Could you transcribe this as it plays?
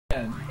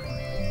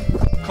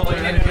Call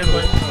your name again,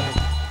 but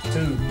 2.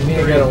 You need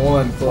to get a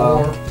 1,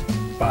 Clel. 4,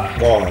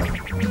 5.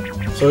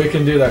 1. So we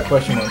can do that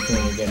question mark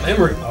thing again.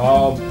 Memory.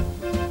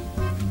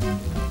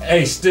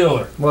 Hey,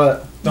 Stiller.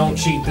 What? Don't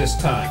cheat this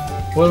time.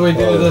 What do we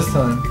do this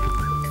time?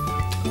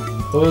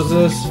 What was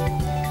this?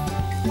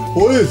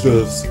 What is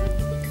this?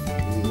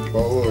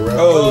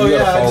 Oh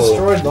yeah, I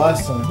destroyed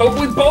last time. But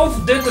we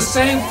both did the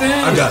same thing.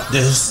 I got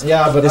this.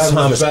 Yeah, but this I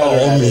time was it's better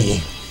all at me.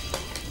 it.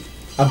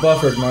 I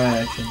buffered my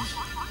actions.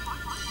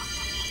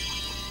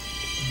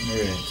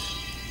 Alright.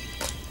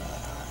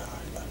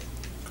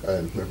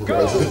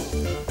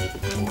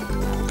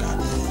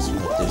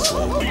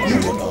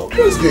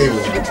 This game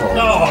is retarded.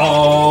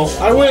 No.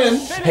 I win.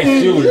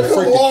 Hey, dude,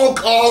 You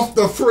walk off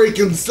the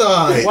freaking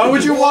side. Why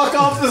would you walk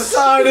off the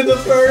side in the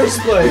first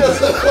place?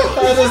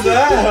 How does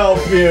that help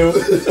you?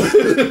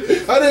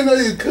 I didn't know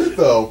you could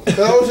though.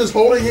 I was just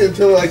holding it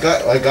until I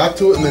got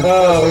to it and then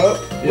pressed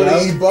up.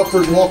 But he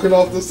buffered walking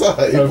off the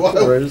side. Why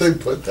would they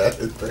put that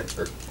in there?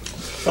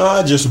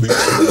 Just to be.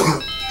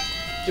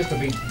 Just to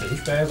be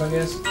douchebags, I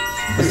guess.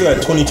 I still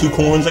got 22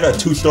 coins. I got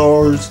 2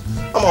 stars.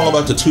 I'm all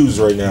about the 2s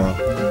right now.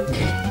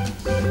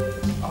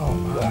 Oh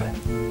my.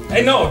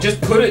 Hey, no, just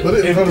put it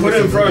in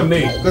front of me.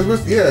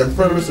 Yeah, in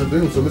front of Mr.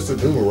 Doom, so Mr.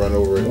 Doom will run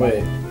over it.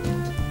 Wait.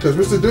 Because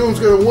Mr. Doom's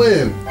gonna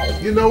win.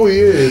 You know he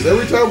is.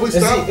 Every time we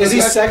stop. Is he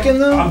second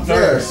though? I'm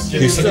third. Yes.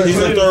 He's in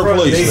 3rd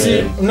place,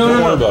 man. No,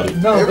 Don't worry about it.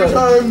 No, Every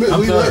time we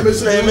let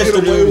Mr. Doom get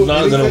away Doom's with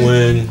not anything, gonna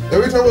win.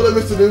 every time we let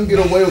Mr. Doom get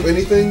away with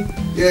anything,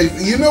 yeah,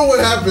 you know what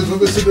happens when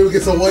Mr. Doom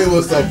gets away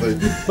with something.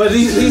 But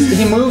he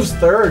moves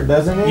 3rd,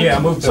 doesn't he? Yeah, I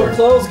moved 3rd. So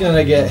Clel's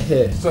gonna get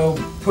hit. So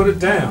put it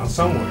down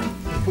somewhere.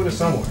 Put it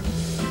somewhere.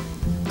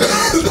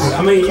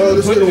 I mean, Clel, you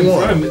just put get it a in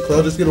front of 1. me.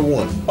 Clel, just get a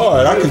 1.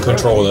 Alright, I can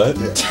control that.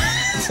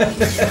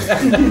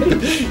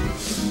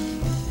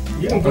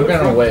 You can put We're it in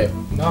gonna front- wait.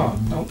 No,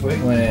 don't wait.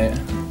 Wait.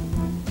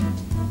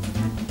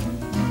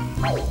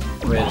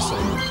 Wait a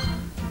second.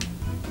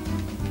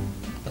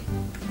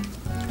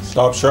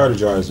 Stop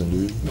strategizing,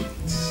 dude.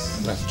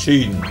 That's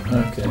cheating.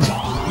 Okay.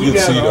 You You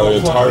got see an the all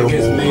plot entire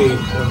against board. me when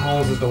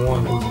Holmes is the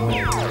one who's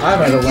winning. I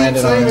might have You keep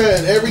landed saying on it. that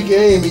in every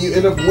game and you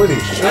end up winning.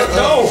 Shut up.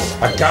 No!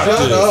 I got Shut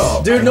this.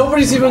 up. Dude,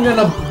 nobody's even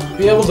gonna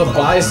be able to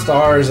buy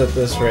stars at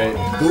this rate.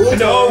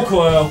 No,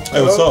 Clel.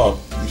 Hey, what's up?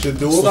 You should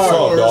dual Star,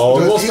 stars. dog.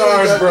 Dual Dual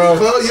stars, bro.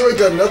 Clel, you ain't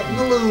got nothing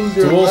to lose.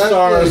 You're in Dual last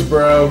stars, place.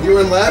 bro. You're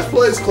in last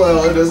place,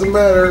 Clel. It doesn't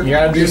matter. You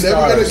gotta do You're never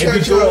stars. gonna If you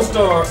catch dual up.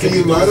 star, So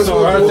you might as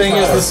well Our dual thing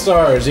is the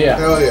stars. stars, yeah.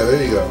 Hell yeah,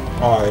 there you go.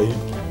 Alright.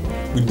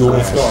 We doing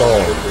for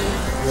stars.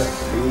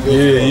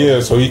 Yeah, Yeah,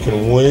 so he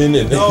can win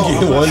and then No,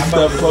 get I'm one not-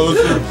 step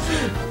closer.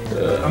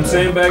 I'm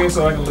sandbagging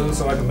so I can lose,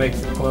 so I can make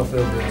Clel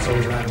feel good, so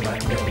he's not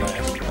like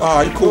last.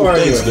 Alright, cool. Who are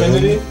you, Thanks,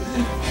 Infinity? dude.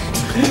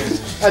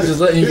 I'm just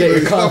letting you get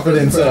your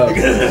confidence up.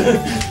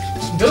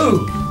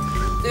 Dude,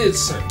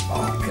 it's oh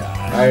god.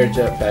 Higher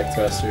jetpack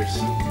thrusters.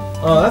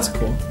 Oh, that's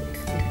cool.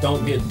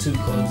 Don't get too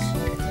close.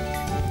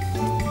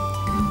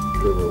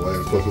 Whoever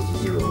lands closest to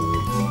 0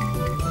 wins.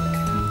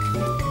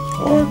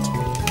 What?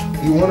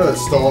 You want to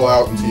stall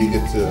out until you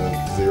get to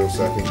 0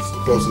 seconds.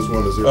 The closest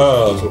one to 0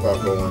 seconds without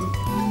going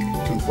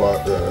too far,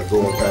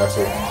 going past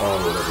it.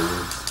 Whatever it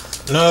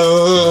is.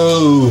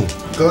 No!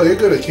 So you're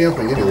good at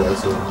camping anyway,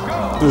 so.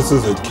 This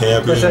isn't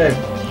camping. Crochet.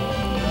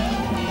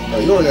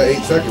 You only got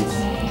 8 seconds.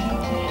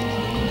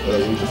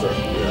 You just start,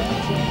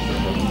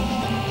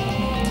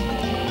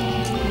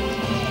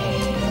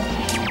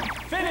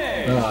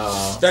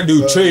 Oh. That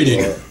dude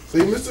cheated. See,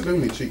 Mr.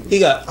 Doom be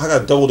cheating. I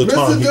got double the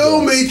time. Mr.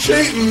 Doom be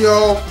cheating,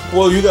 y'all.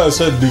 Well, you guys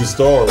said do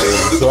stars,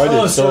 so I did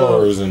Oh, so-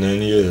 stars, and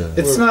then yeah.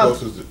 It's We're not.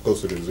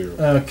 closer to 0.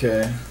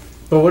 Okay.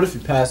 But what if you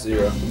pass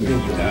 0? You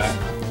die.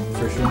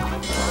 For sure.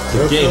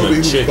 The game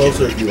of chicken.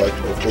 Closer if you like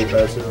go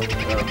past 0. Yeah,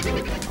 but-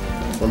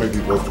 or maybe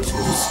both just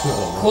lose.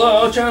 Clel, I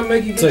was trying to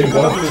make you So get you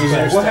your both confidence lose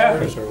back. your What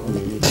stars,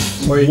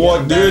 happened? or you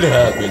What get did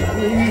back? happen?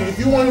 If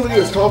you wanted to get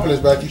his confidence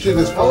back, you should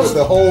have just focused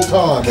the whole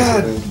time.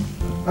 God.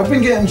 I've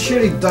been getting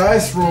shitty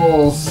dice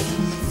rolls.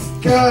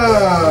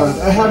 God,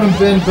 I haven't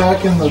been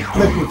back in the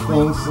thick of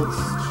things since.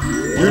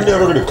 You're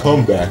never gonna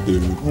come back,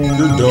 dude. Yeah.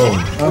 You're done.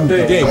 I'm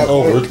Big Game That's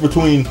over. it. It's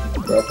between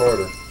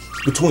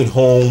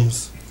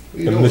Holmes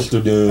You and know,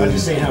 Mr. Doom. I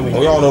just seen how many.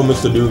 We all know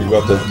Mr. Doom's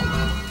about to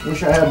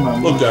Wish I had my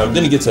look at him.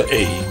 Then he gets an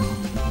A.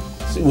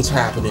 See what's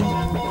happening.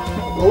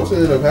 what's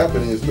going to end up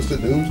happening is Mr.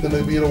 Doom's going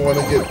to be the one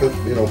to get the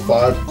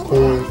 5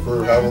 coins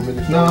for however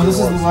many. No, this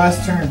is he the wants.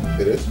 last turn.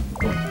 It is.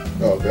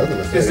 Oh, okay, I was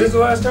gonna say. Is this the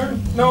last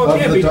turn? No, it Of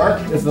can't the be. dark,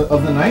 of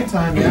the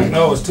nighttime, yeah.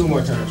 No, it's 2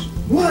 more turns.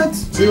 What?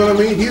 See what I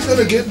mean? He's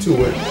gonna get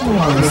to it. Hold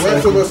on And a the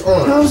rest of second. us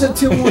aren't. How is it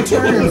 2 more The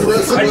turns?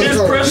 rest of I us just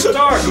aren't. pressed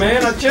start,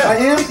 man. I I checked.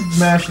 am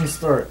mashing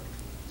start.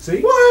 See?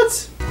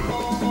 What?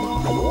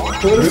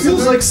 But it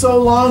feels like so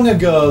long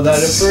ago that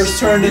it first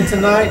turned into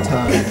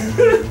nighttime.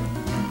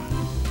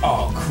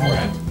 Oh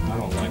crap! I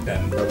don't like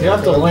that. You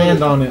have to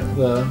land on it,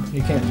 though.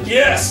 You can't just.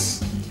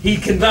 Yes! He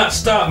cannot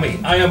stop me.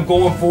 I am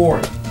going for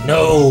it.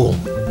 No.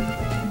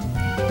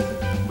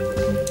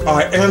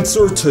 I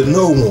answer to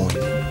no one.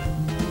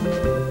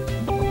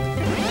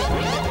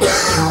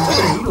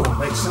 You gonna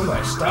make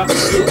somebody stop me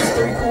with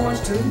 3 coins?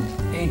 too,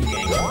 and you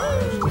gain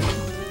coins.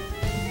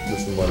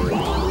 Just the money.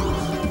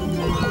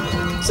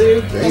 See,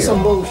 that's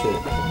some bullshit.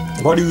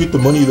 Why do you get the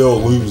money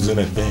they'll lose in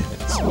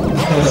advance?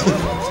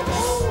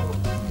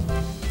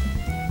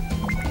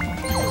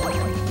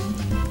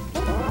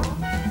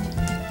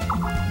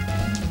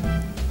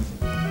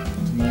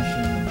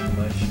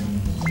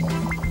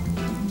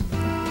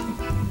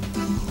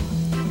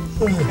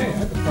 Hey,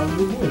 I could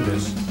probably win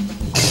this.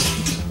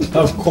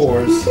 Of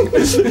course.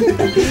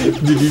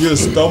 Did you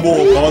just stumble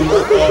upon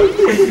that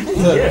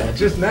thought? Yeah,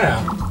 just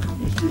now.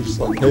 Just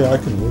like, hey, I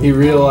can win. He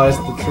realized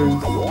the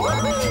truth.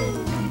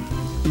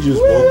 He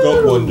just woke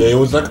up one day and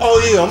was like, oh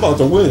yeah, I'm about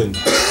to win.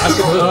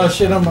 Oh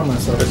shit, I'm by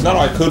myself. It's not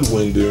I could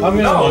win, dude. I'm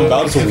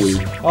about to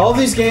win. All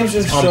these games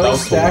are so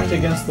stacked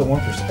against the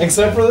 1%.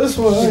 Except for this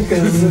one,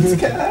 because it's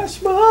cash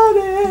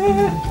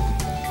money.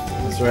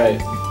 That's right.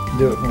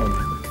 Do it for me.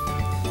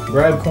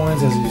 Grab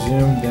coins as you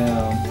zoom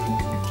down.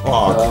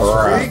 Oh,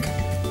 crap.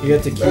 You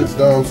get to keep. That's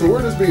dumb. So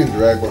we're just being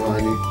dragged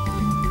behind you.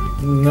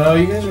 No,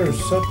 you guys are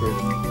separate.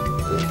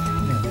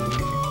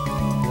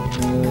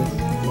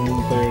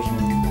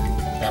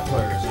 That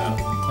player is out.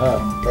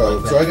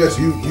 Oh. So I guess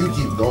you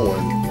keep going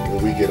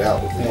and we get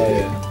out.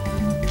 Yeah.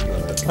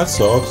 That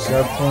sucks.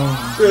 Grab coins.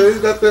 Yeah,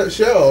 he's got that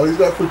shell. He's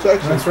got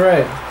protection. That's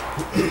right.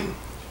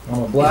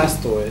 I'm a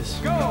Blastoise.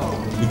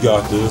 You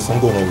got this.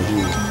 I'm going over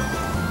here.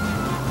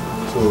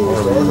 So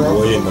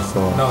Way in the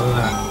front. No, they're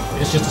not.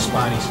 It's just the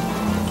Spinies.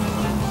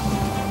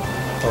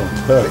 Oh,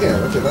 heck. Again,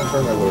 I should not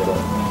turn that way at all.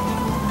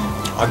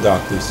 I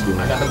got this here.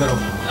 I got the middle.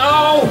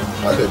 Oh!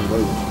 I didn't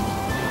move.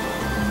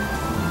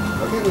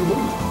 Why can't we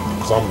move?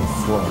 Because I'm in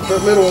front. The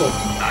middle.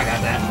 I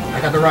got that.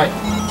 I got the right.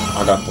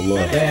 I got the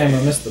left. Damn,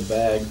 I missed the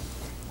bag.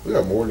 We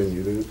got more than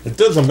you, dude. It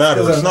doesn't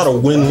matter. It's not a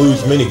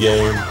win-lose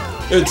minigame.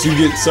 It's you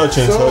get such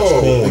and such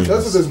coins.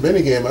 Because of this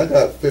minigame, I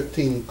got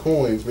 15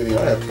 coins, meaning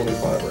I have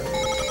 25 right now.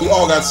 We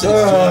all got 6.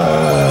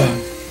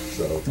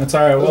 So That's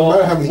alright.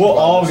 We'll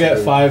all get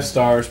 5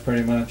 stars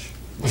pretty much.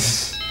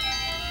 this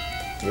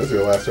is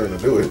your last turn to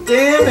do it.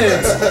 Damn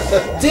it!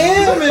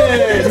 Damn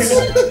it!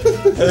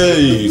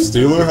 Hey,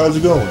 Steeler, how's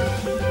it going?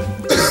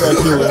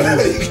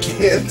 You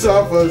can't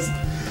top us.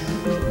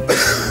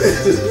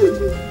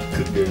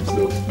 Good game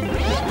still.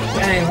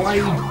 Dang, why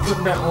you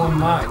putting that on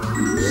my...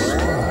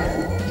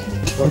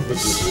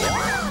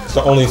 It's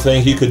the only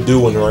thing he could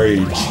do in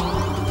rage.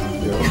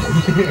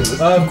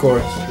 Of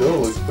course. Still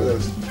looks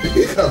best.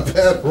 He got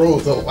bad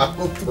rolls,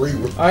 allowed 3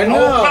 rolls. I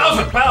know.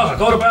 Oh, Bowser!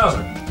 Go to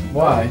Bowser!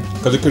 Why?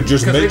 Because it could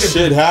just make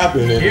shit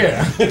happen. And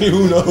Yeah.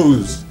 who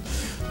knows?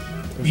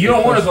 You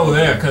don't want to go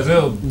there, because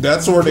it'll...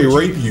 That's where they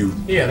rape you.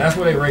 Yeah, that's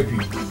where they rape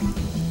you.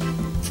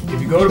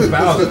 If you go to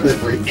Bowser,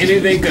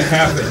 anything could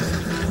happen.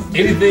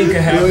 Anything could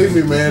happen. Believe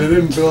me, man, it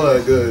didn't feel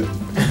that good.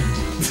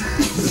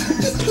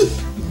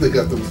 They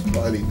got them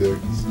spiny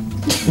dicks.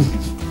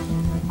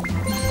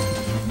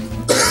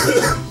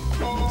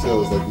 So I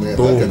was like, man,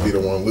 Boom. I could be the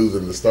one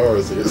losing the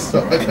stars here,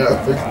 so I gotta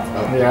figure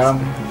out. Yeah.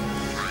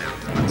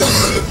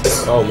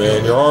 Oh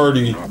man, you're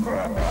already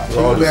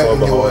far behind.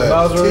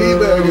 Bowser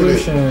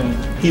Revolution.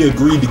 He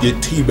agreed to get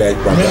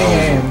teabagged by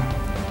Bowser.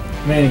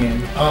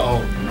 Minigame.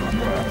 Uh-oh.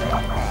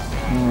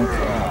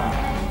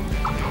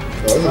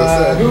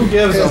 Who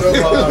gives a fuck?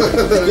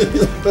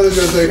 I was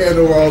gonna say hand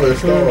over all their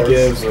stars. Who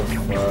gives a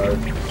fuck?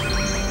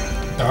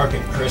 Dark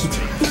and crisp.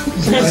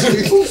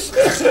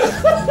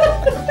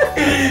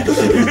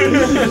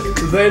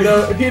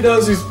 He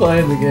knows who's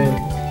playing the game.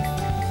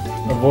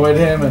 Avoid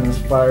him and his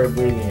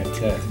fire-breathing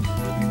attack.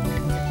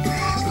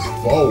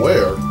 Fall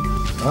where? I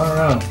don't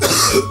know.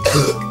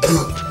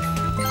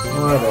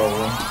 Whatever.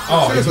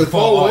 Oh, if Seriously, you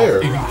fall off, where?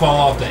 if you fall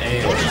off the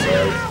edge.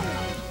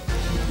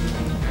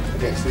 I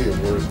can't see him.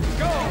 Where's he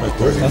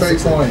That's the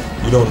facing? point.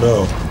 You don't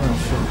know. Oh,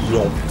 You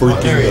don't There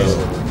freaking he is.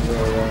 know.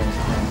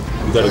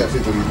 You I gotta. can't see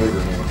to be bigger,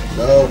 man.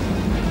 No.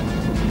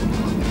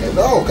 Hey,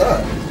 no,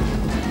 God.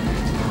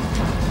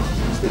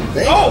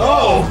 Damn.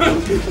 Oh!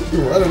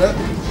 You're running at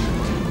me.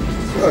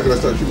 I'm not gonna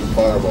start shooting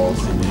fireballs.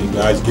 You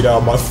guys get out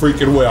of my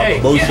freaking way. Hey,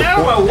 I'm the most get out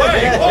of my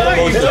way! What are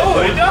you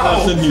doing? No!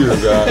 person here,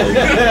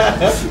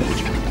 guys.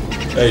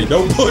 Hey,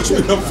 don't push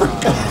me. Don't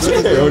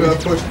freaking I'm gonna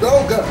push.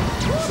 No, God.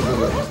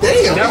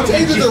 Damn, he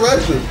changed his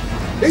direction.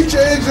 He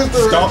changed his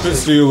direction. Stop it,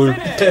 Steeler.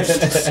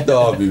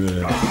 Stop it,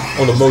 man.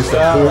 On the most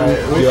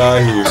important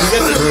guy here. We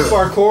get to keep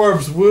our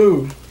orbs.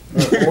 Woo.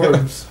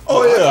 Orbs.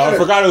 Oh yeah, I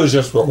forgot it was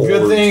just for orbs.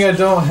 Good thing I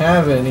don't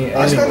have any.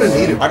 I kind of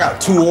need it. I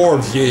got 2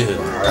 orbs, yeah.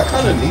 I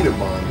kind of needed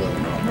mine, though.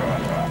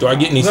 Do I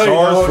get any No,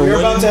 stars for you're winning?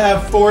 about to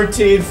have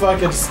 14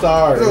 fucking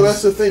stars. No,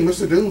 that's the thing.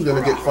 Mr. Doom's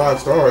gonna get 5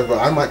 stars, but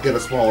I might get a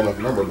small enough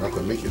number not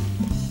to make it.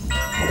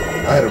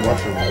 I had a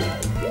mushroom.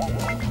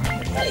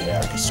 Yeah,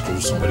 I can screw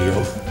somebody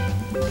over.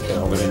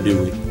 Yeah, I'm gonna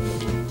do it.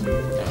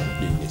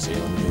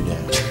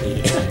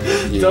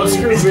 Don't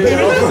screw me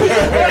over.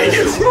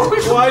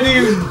 Why do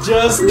you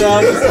just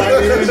now decide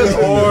to use the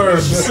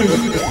orbs?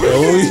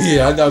 Oh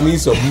yeah, I got me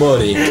some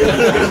money.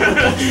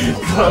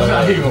 I'm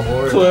not even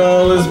worried.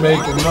 Clel is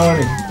making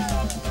money.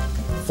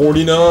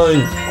 49.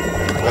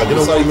 Get a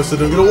 1, Mr.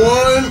 Doom. Get a 1.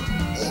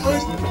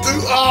 1, 2.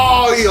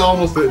 Oh, he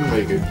almost didn't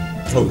make it.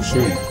 Oh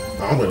shoot!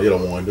 I'm gonna get a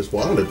 1. Just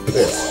one. I'm gonna be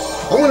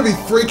pissed. I'm gonna be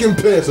freaking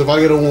pissed if I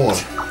get a 1.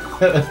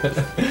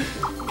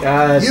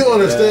 God. You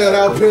understand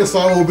how pissed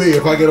I will be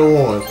if I get a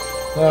 1.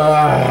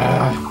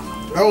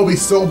 I will be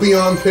so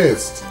beyond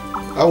pissed.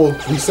 I will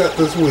reset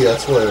this Wii, I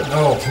swear.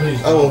 Oh,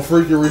 please. I will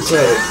freaking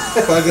reset it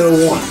if I get a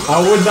 1. I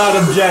would not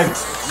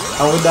object.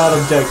 I would not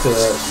object to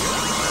that.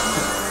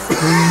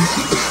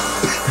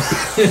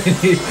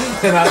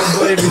 And I don't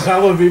blame you. I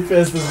would be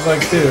pissed as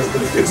fuck too.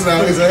 It's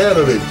now he's ahead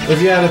of me. If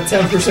you had a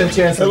 10%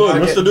 chance Hey, of look,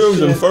 not Mr. getting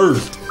Doom's in shit.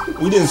 first.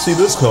 We didn't see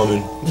this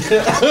coming.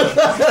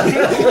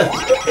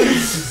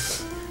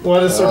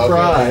 What a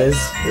surprise.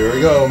 Okay. Here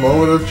we go,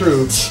 moment of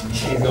truth.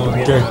 He's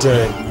gonna get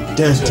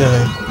Dun,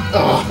 dun.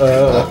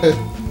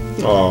 Oh,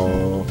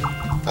 Oh.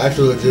 I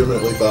actually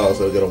legitimately thought I was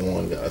gonna get a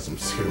 1, guys. I'm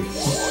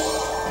serious.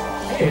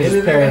 Hey,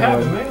 anything can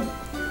happen, man.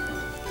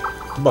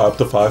 About up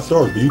to 5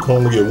 stars, but you can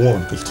only get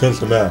 1, because 10's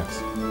the max.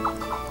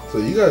 So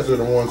you guys are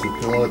the ones who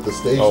wanted the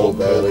stage Oh, so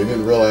badly,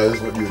 didn't realize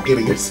what you were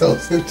getting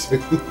yourselves into.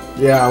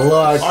 Yeah,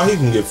 look. Oh, he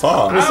can get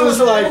 5. This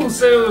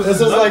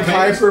is like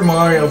Hyper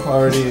Mario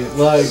Party.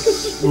 Like,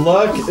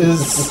 luck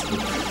is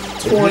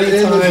 20 in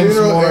the times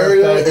general more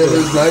area and effective.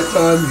 it's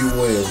nighttime, you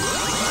win.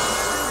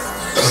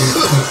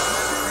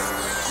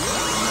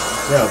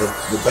 Now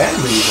the bad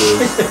news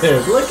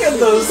is Look at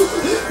those.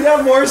 You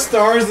have more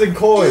stars than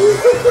coins.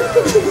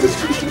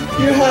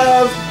 You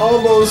have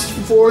almost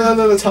 4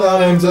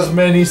 times as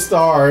many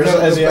stars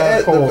as you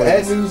have the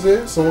bad coins. news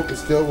is someone can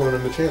still win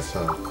in the chance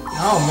time.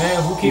 Oh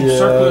man, who keeps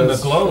circling the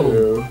globe?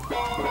 True.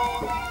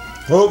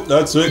 Oh,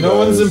 that's it, No guys.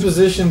 one's in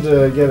position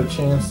to get a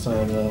chance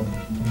time though.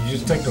 You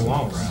just take the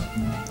long route.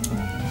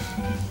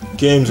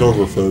 Game's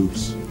over,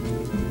 folks.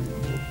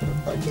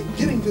 I keep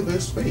getting to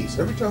this space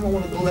every time I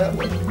want to go that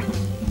way.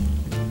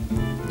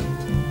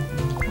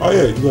 Oh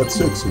yeah, you got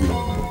 6 of them.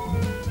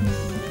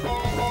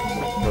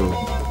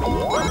 Oh.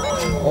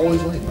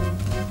 Always late.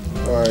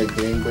 Alright,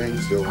 gangbang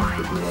still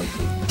looking like it.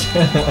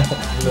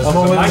 This I'm is gonna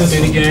a win nice this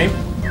mini one. game.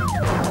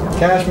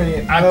 Cash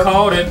me. I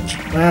called it.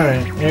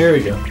 Alright, here we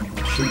go.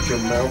 Shoot your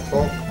mouth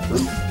off.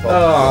 Fruit talk.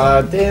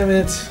 Aw, damn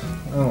it.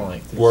 I don't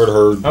like this. Word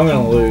heard. I'm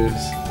gonna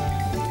lose.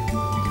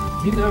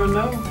 You never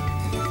know.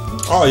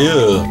 Oh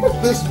yeah.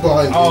 This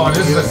behind Oh, me,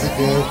 this is yes,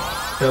 again.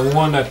 the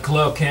one that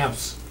Clel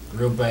camps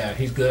real bad.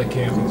 He's good at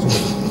camping.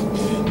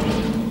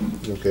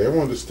 Okay,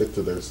 everyone just stick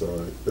to their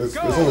side. There's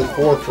only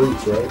 4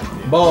 fruits, right?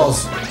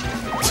 Balls.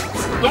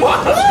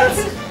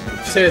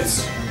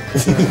 Tits.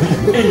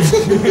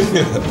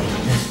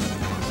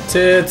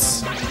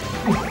 Tits.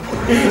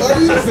 Are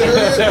you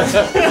serious?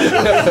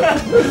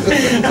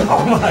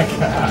 Oh my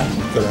god.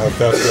 Gotta have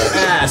fast guys.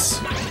 Ass.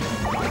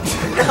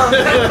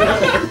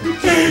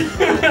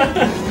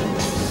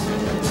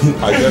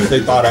 I guess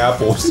they thought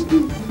apples.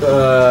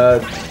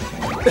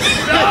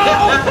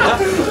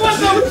 What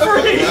the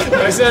freak?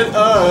 I said,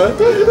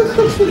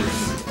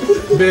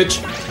 bitch.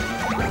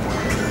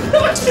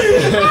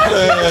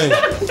 Hey.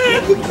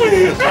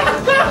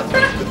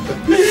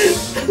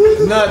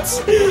 Nuts.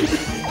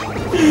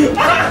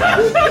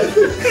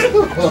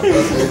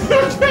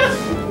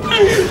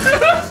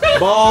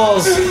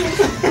 Balls.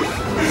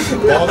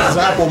 Balls is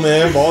apple,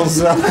 man. Balls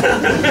is apple.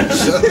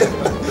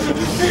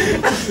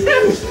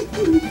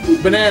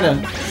 Banana.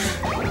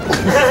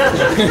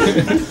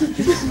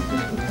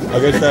 I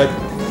guess that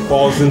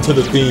falls into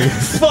the theme.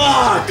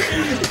 Fuck!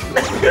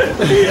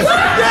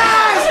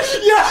 Yes!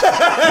 Yes!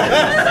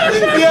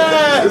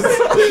 Yes!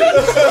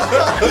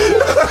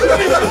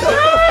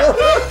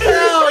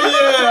 Hell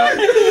yeah!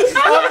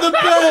 I'm the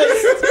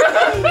best!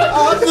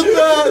 I'm the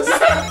best!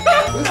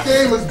 This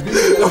game is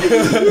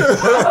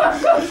beautiful.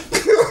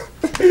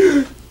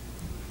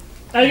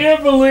 I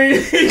can't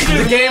believe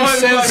The game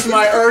sensed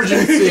my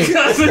urgency.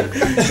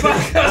 my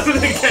cousin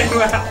came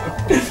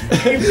out.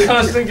 He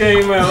cussed the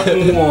game out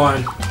and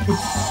won.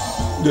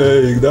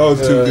 Dang, that was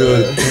too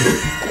good.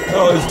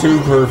 That was too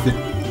perfect.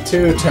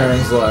 2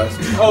 turns left.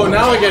 Oh,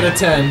 now I get a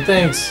 10.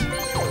 Thanks.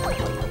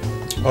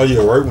 Oh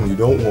yeah, right when you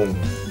don't want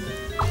them.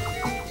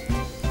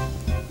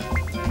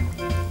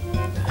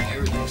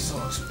 Everything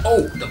sucks.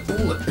 Oh, the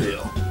bullet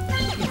bill.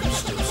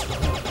 Still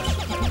stars.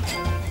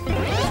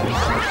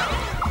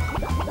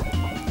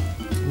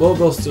 Bullet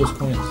Bill steals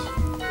coins. I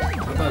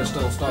thought it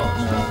stole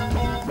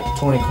stars.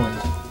 20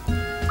 coins.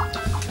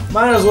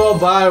 Might as well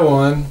buy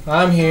one.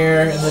 I'm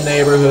here in the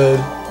neighborhood.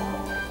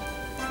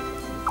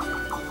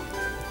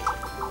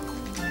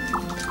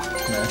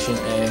 Smashing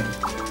A.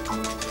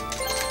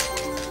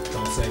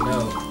 Don't say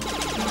no.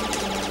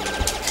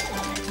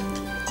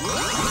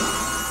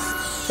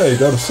 Hey,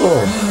 got a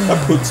song.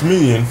 That puts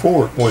me in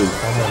 4th. Wait,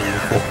 I'm not in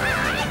 4th.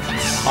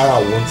 I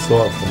got 1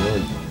 star from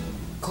him.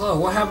 Chloe,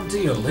 what happened to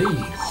your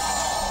lead?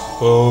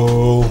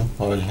 Oh,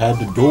 I had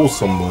to duel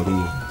somebody.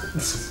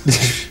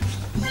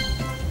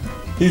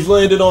 He's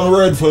landed on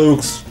red,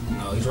 folks.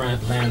 No, he's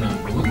landing on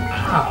blue.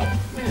 Ow!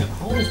 Man,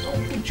 Holmes,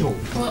 don't put your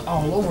butt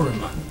all over in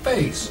my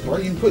face. Why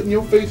are you putting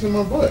your face in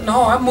my butt?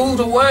 No, I moved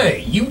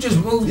away. You just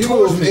moved You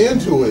towards moved me.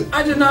 into it.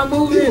 I did not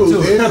move You into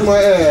moved it. into my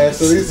ass,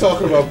 and he's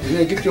talking about,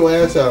 get your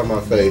ass out of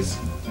my face.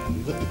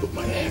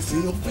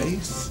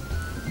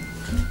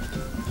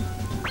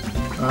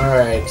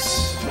 Alright.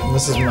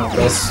 This is my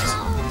best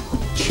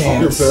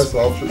chance. Your best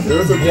option.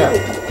 There's a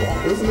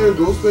Isn't there a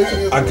dual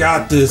spacing? I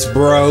got this, I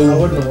bro.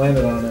 wouldn't have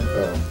landed on it.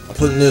 I'm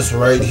putting this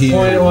right The here.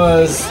 point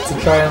was to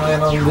try and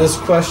land on this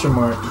question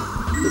mark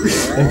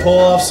and pull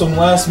off some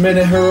last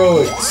minute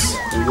heroics.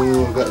 You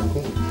don't even got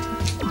coins.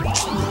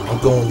 I'm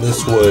going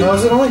this way. Now,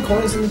 is it only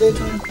coins in the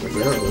daytime?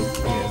 Apparently.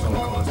 Yeah, it's on the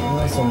console.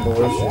 That's some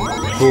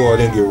bullshit. Cool, I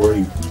didn't get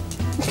raped.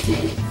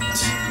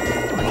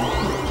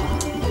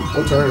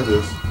 What turn is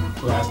this?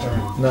 Last turn.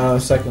 No,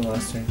 second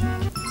last turn.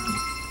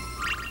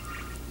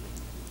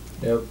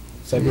 Yep,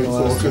 second to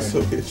last turn.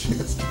 So get a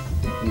chance.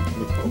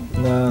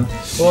 Nah.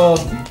 Well,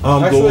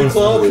 I'm actually, going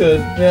Clel for it. could.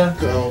 Yeah.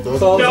 No,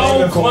 Clel's No,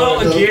 aiming for Clel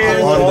it. again.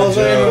 Clel's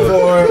aiming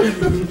for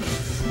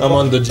I'm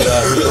on the job,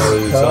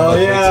 guys. Oh, I'm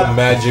make yeah. some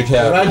magic it.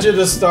 happen. Imagine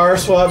a star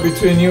swap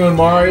between you and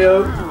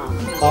Mario.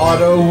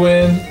 Auto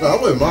win. No, I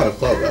wouldn't mind a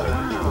club that.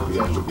 We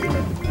actually be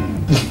happy.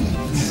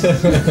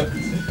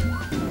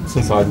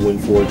 Since I'd win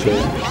 4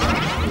 change.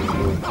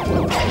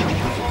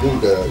 Do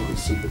that, I'd be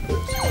super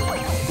pissed.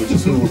 Which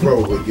is who would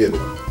probably get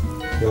it.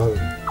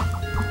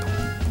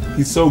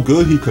 He's so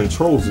good, he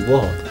controls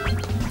luck.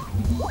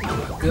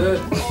 Good.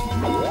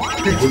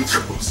 He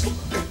controls.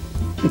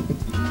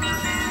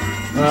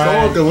 Someone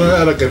Alright. can learn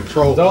how to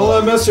control. Don't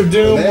let Mr.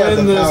 Doom They have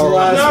win the this power. I'm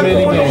last not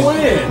mini going to game.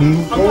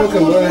 win. Someone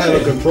can learn how to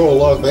control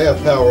luck. They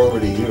have power over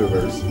the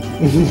universe.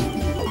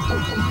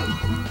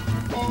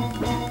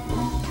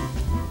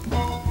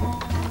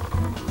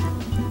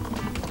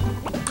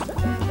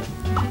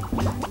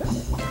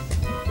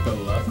 The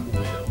luck will.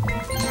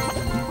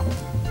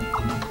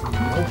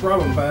 No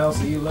problem, pal.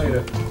 See you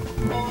later.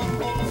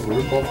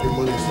 Rip off your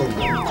money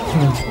somewhere.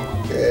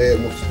 Yeah,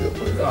 we'll still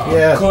win.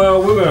 Yeah.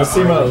 Clel, we're gonna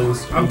Team up.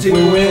 lose. I'm We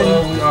team win.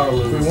 Clel, we are If we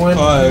lose. win,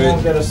 Alright. we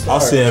won't get a star.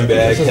 I'll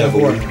sandbag This is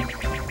heavily.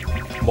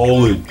 important.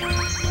 Mold it.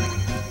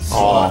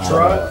 Slot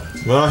trot.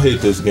 Man, I hate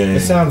this game.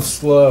 It sounds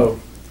slow.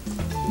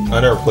 I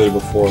never played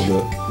before,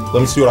 but let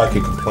me see what I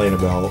can complain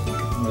about.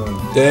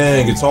 Mm.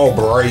 Dang, it's all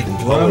bright and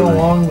Run colored.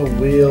 along the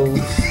wheels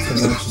to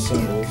match the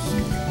symbols.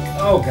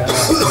 Oh god.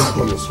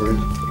 On the screen.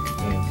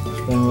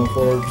 Spin wheel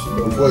forward.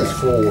 Which way's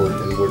forward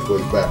and which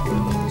way's backward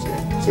in this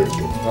game?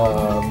 Seriously.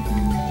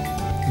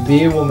 B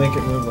will make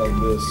it move like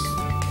this.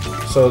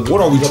 So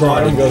What are we the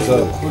trying to bottom goes do?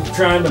 up, We're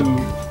trying to.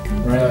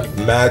 right?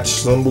 Match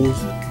symbols.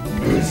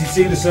 Does you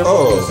see the symbol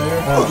Oh. in the center?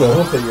 Okay.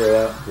 We'll figure it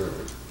out.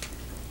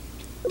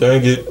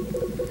 Dang it.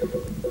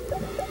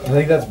 I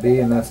think that's B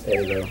and that's A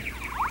though.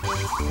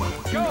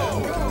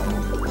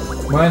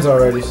 Mine's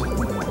already.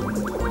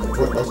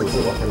 What? That's a good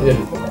Yeah.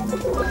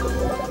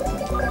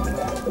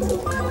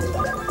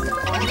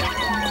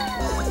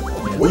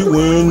 We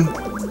win.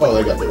 Oh,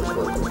 they got theirs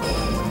first.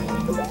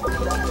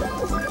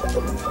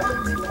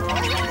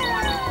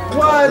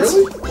 What?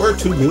 Really? We're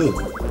too good.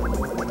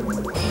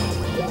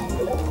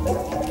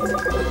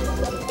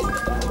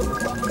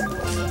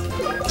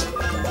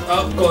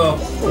 Up, Clel.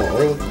 Come on,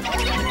 really?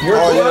 You're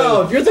Oh, a yeah.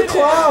 cloud. You're the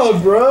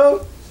cloud,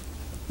 bro.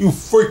 You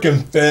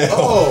freaking fail.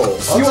 Oh,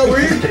 I You thought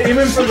were you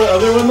aiming for the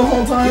other one the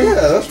whole time? Yeah,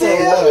 that's what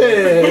Damn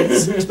it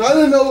was. it. I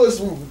didn't know it's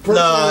person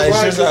Nah, on the it's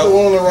right just gets how- the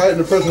one on the right and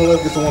the person on the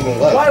left gets the one on the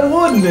left. Why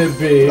wouldn't it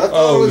be? I thought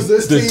Oh, it was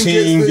this the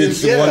team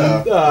gets this,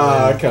 one- yeah.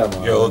 Ah, come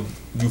on. Yo,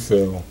 you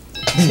fail.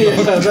 Yeah,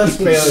 that's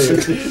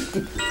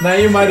failure. Now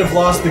you might have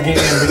lost the game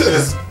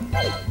because. So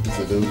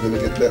who's gonna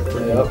get that for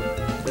Yep.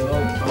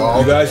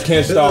 You guys can't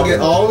They're stop gonna get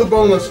me. all the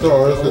bonus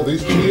stars at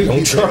these cheap,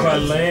 Don't Try try.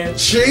 land.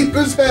 cheap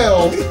as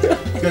hell.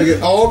 Gonna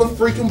get all the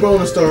freaking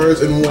bonus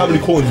stars in How one.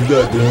 many coins you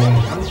got, dude? I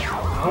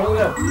don't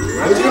know.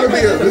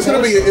 It's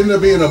gonna end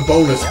up being a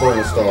bonus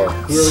star.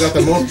 Whoever got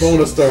the most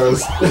bonus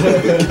stars.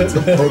 gets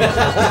a bonus.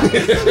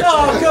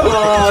 Oh, come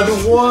on.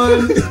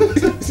 One.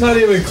 It's not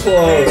even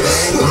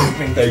close.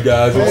 Hey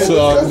guys, what's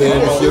up,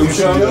 man? It's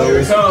Yoshi. Here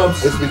it yo.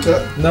 comes. It's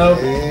because Nope.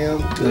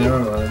 and Never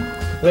mind.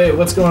 Wait,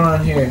 what's going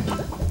on here?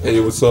 Hey,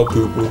 what's up,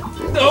 Cooper?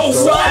 No,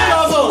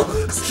 son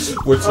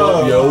What's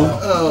up, yo?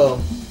 oh,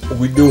 What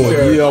we doing?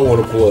 Sure. Yeah, I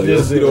want to play.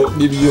 Yes, You know,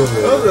 maybe you I was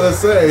know. gonna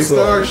say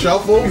star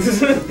shuffle.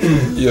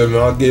 Yeah,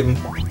 man, I gave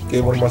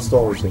one of my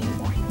stars in.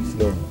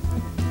 So,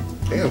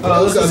 Damn, Oh,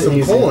 Clel's this got is some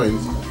easy.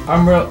 coins.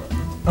 I'm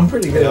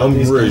pretty good Yeah, at I'm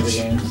these kinds of rich.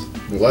 games.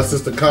 Unless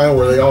it's the kind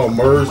where they all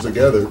merge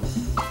together. As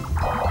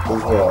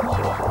well.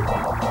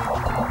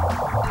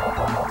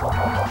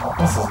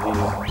 This is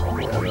easy.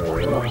 Yeah, I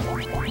know, right?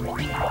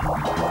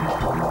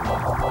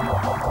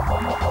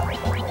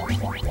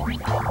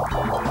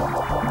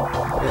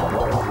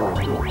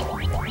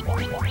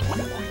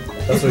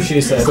 That's what she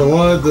said. So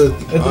one of the At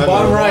the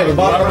bottom right, the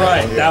bottom All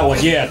right, that one.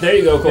 Yeah, there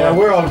you go, Clel. Yeah,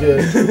 we're all good.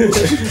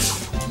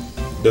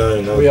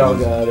 dang, that We was all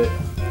easy. got it.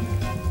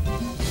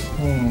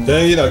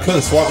 Dang it, I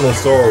couldn't swap no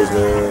stars,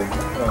 man.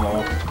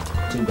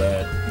 Oh, too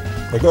bad.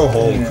 Now go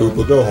home, Damn.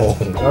 Cooper. Go home.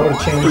 That would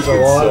have changed a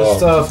Freaking lot of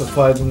sucks. stuff if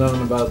I'd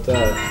known about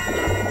that.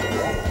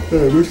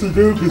 Hey, Mr.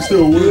 Duke can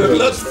still Yeah, win.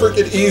 that's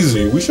freaking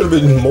easy. We should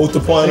have been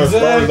multiplying our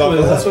stars Exactly,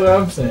 off that's that. what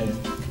I'm saying.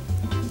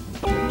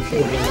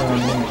 Should've been on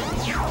there.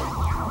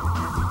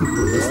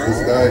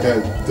 This guy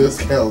had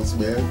discounts,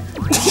 man.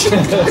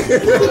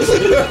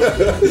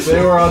 They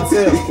were on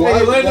tip. Hey,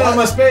 you landed on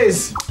my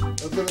space. I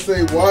was gonna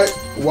say,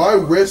 why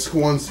risk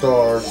 1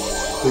 star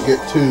to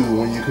get 2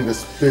 when you can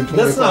just spend 25?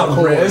 That's not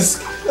coins?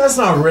 risk. That's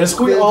not risk.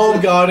 We all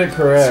got it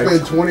correct.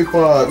 Spend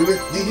 25.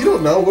 You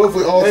don't know. What if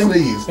we all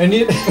sneeze? And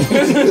you.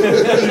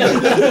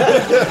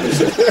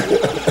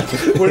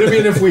 What do you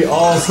mean if we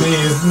all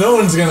sneeze? No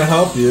one's gonna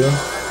help you.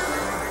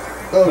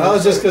 Oh, that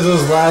was just because it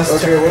was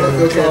last turn.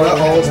 Okay, not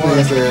all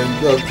sneeze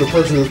then. The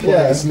person who's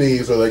playing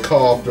sneezed, or they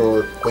coughed,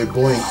 or they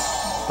blinked.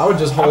 I would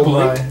just hold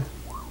my...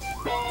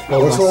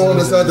 What's someone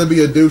decide to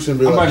be a douche and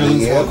be like,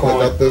 yeah, I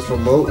got this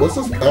remote. What's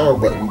this power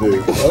button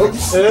do?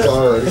 Oops,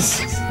 sorry.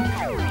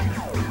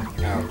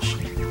 Ouch.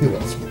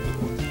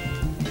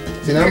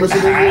 See now,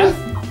 Mr. Dingle?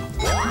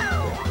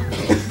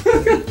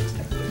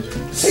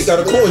 He got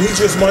a coin, he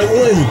just might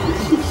win.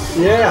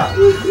 Yeah.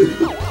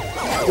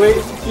 Wait,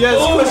 yes,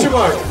 question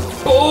mark.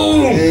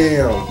 Boom!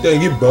 Damn.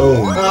 Dang, you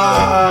boned.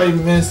 Ah, I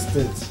missed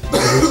it.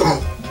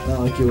 Not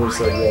like you would have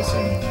said yes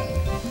or no.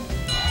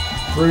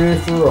 Free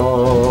for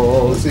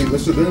all. Let's see,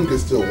 Mr. Doom can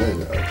still win.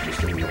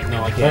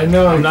 No, I I can't.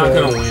 know I'm not can.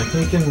 gonna win.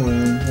 He can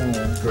win.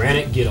 Yeah.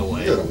 Granite, get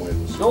away. You're gonna win.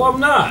 No, I'm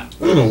not.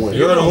 You're gonna win.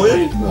 You're gonna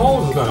win?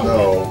 Holmes is gonna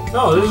No. win.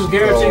 No, this is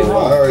guaranteed No, I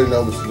Holmes. already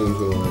know Mr. Doom's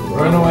gonna win.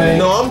 Run away.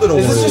 No, I'm gonna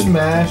Is this win. just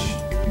mash?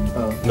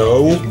 Oh,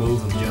 No. Just move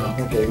and jump.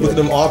 okay, Look at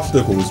good. them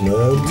obstacles, man.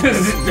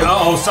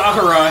 Uh-oh,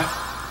 Sakurai.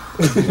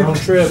 Don't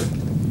trip.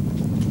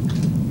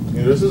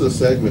 Yeah, this is a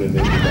segment in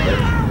there. But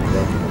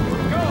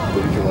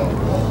you can run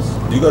across.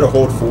 You gotta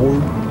hold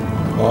forward. I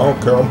don't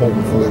care, I'm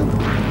holding forward.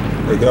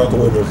 Hey, get out the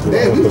way, Mr.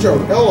 Damn, you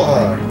jumped hella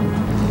high.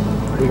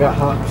 We got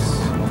hops.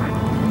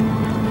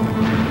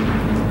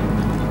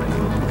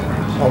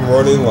 I'm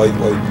running like I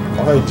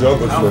ain't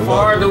jumping How for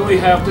far nothing. do we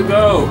have to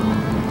go?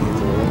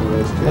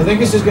 I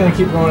think it's just gonna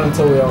keep going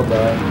until we all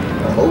die.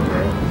 I hope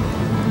not.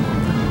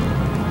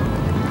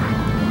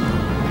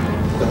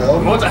 What the hell?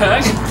 What the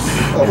heck?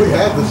 Oh, we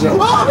have to jump.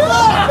 Why?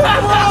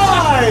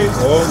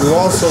 Oh, we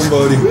lost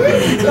somebody.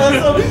 That's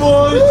some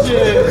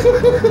bullshit.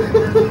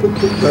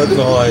 That's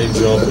all I ain't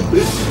jumping.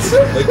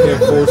 They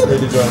can't force me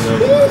to jump now.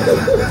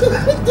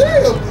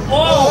 Damn! Oh! I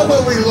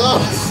thought we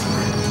lost.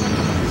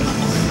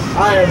 I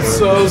am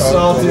so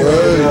salty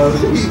right now.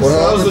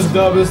 That was the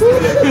dumbest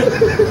thing.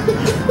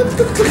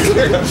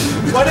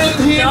 Why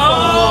didn't he fall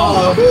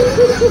off?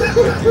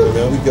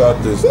 Man, we got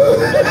this.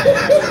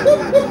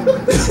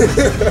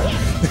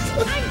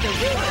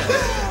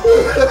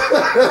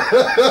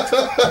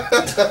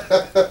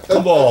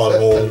 Come on,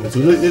 Holmes.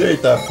 It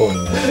ain't that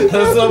funny.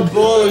 That's some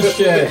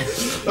bullshit.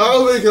 I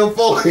don't think him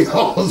falling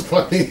off was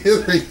funny.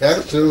 His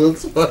reaction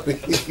was funny.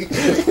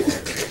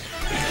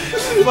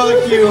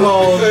 Fuck you,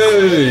 Holmes.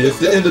 Hey, it's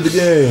the end of the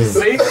game.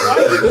 See?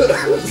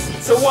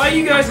 So why are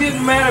you guys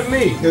getting mad at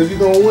me? Because you're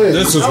going to win.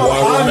 This is why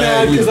we're I'm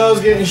mad mad. because I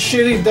was getting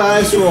shitty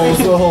dice rolls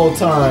the whole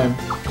time.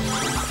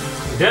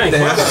 Dang, I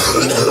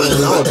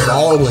was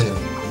balling.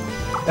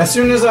 As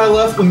soon as I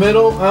left the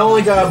middle, I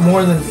only got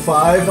more than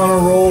 5 on a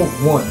roll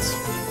once.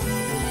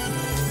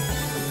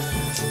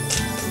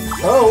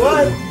 Oh,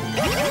 what?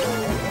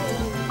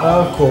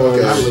 Of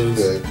course. I lose.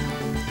 Good.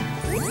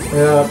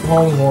 Yeah,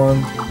 Holmes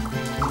won.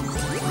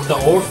 The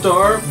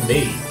All-Star,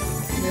 me.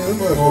 Yeah, that's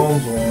what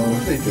Holmes won.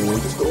 what they doing.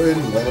 Just go ahead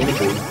and land on the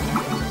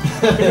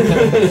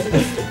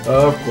board.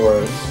 Of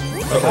course.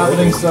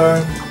 Happening star.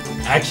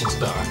 Action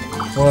star.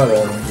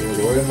 Whatever.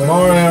 Go ahead and land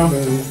Mario. on the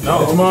board. No.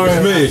 It's Mario.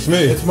 It's me.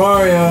 It's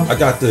Mario. I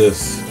got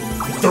this.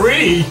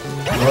 3?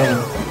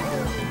 Yeah.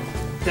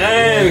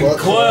 Dang, What?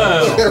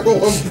 Clel.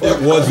 Everyone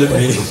It wasn't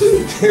me.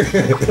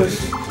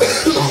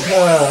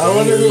 I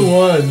wonder who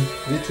won.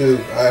 Me too.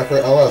 I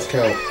lost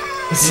count.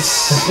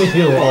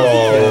 You lost.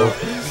 Oh,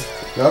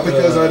 Not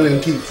because I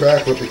didn't keep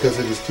track, but because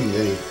it was too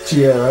many.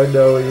 Yeah, I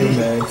know what you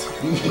meant.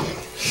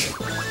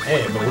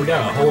 Hey, but we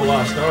got a whole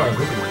lot of stars.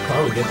 We can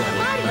probably get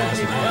that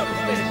last map.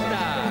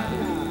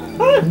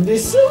 I'm the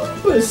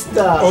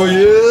superstar. oh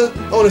yeah?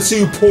 I want to see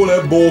you pull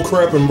that bull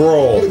crap and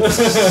brawl. Mario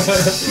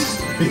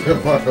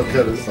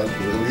got us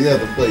something. We had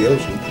to play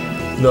Yoshi.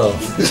 No.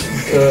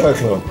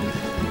 Heck no.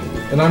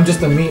 And I'm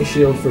just a meat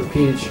shield for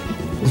Peach.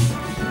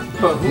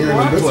 But who You're do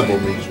I invisible, play?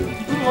 Michu.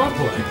 Who do I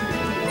play?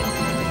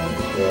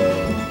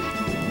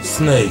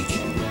 Snake.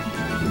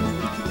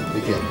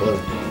 He can't play.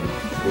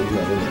 Well, he's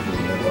not in that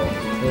game at all.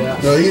 Yeah.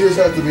 No, he just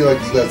has to be like,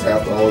 you guys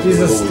have to always He's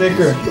go a to the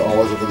sticker. Luigi's. You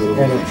always have to go to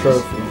the And a Luigi's.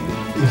 trophy.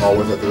 You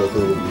always have to go to the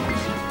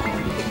Luigi's.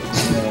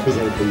 Because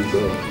everybody's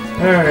there.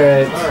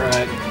 Alright.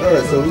 Alright.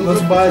 Alright, so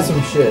Let's buy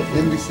some shit.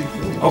 NBC for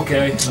me.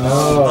 Okay.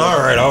 Oh.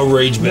 Alright, I'll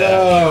rage back.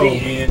 No. The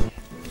end.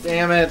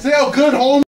 Damn it. See how good Holmes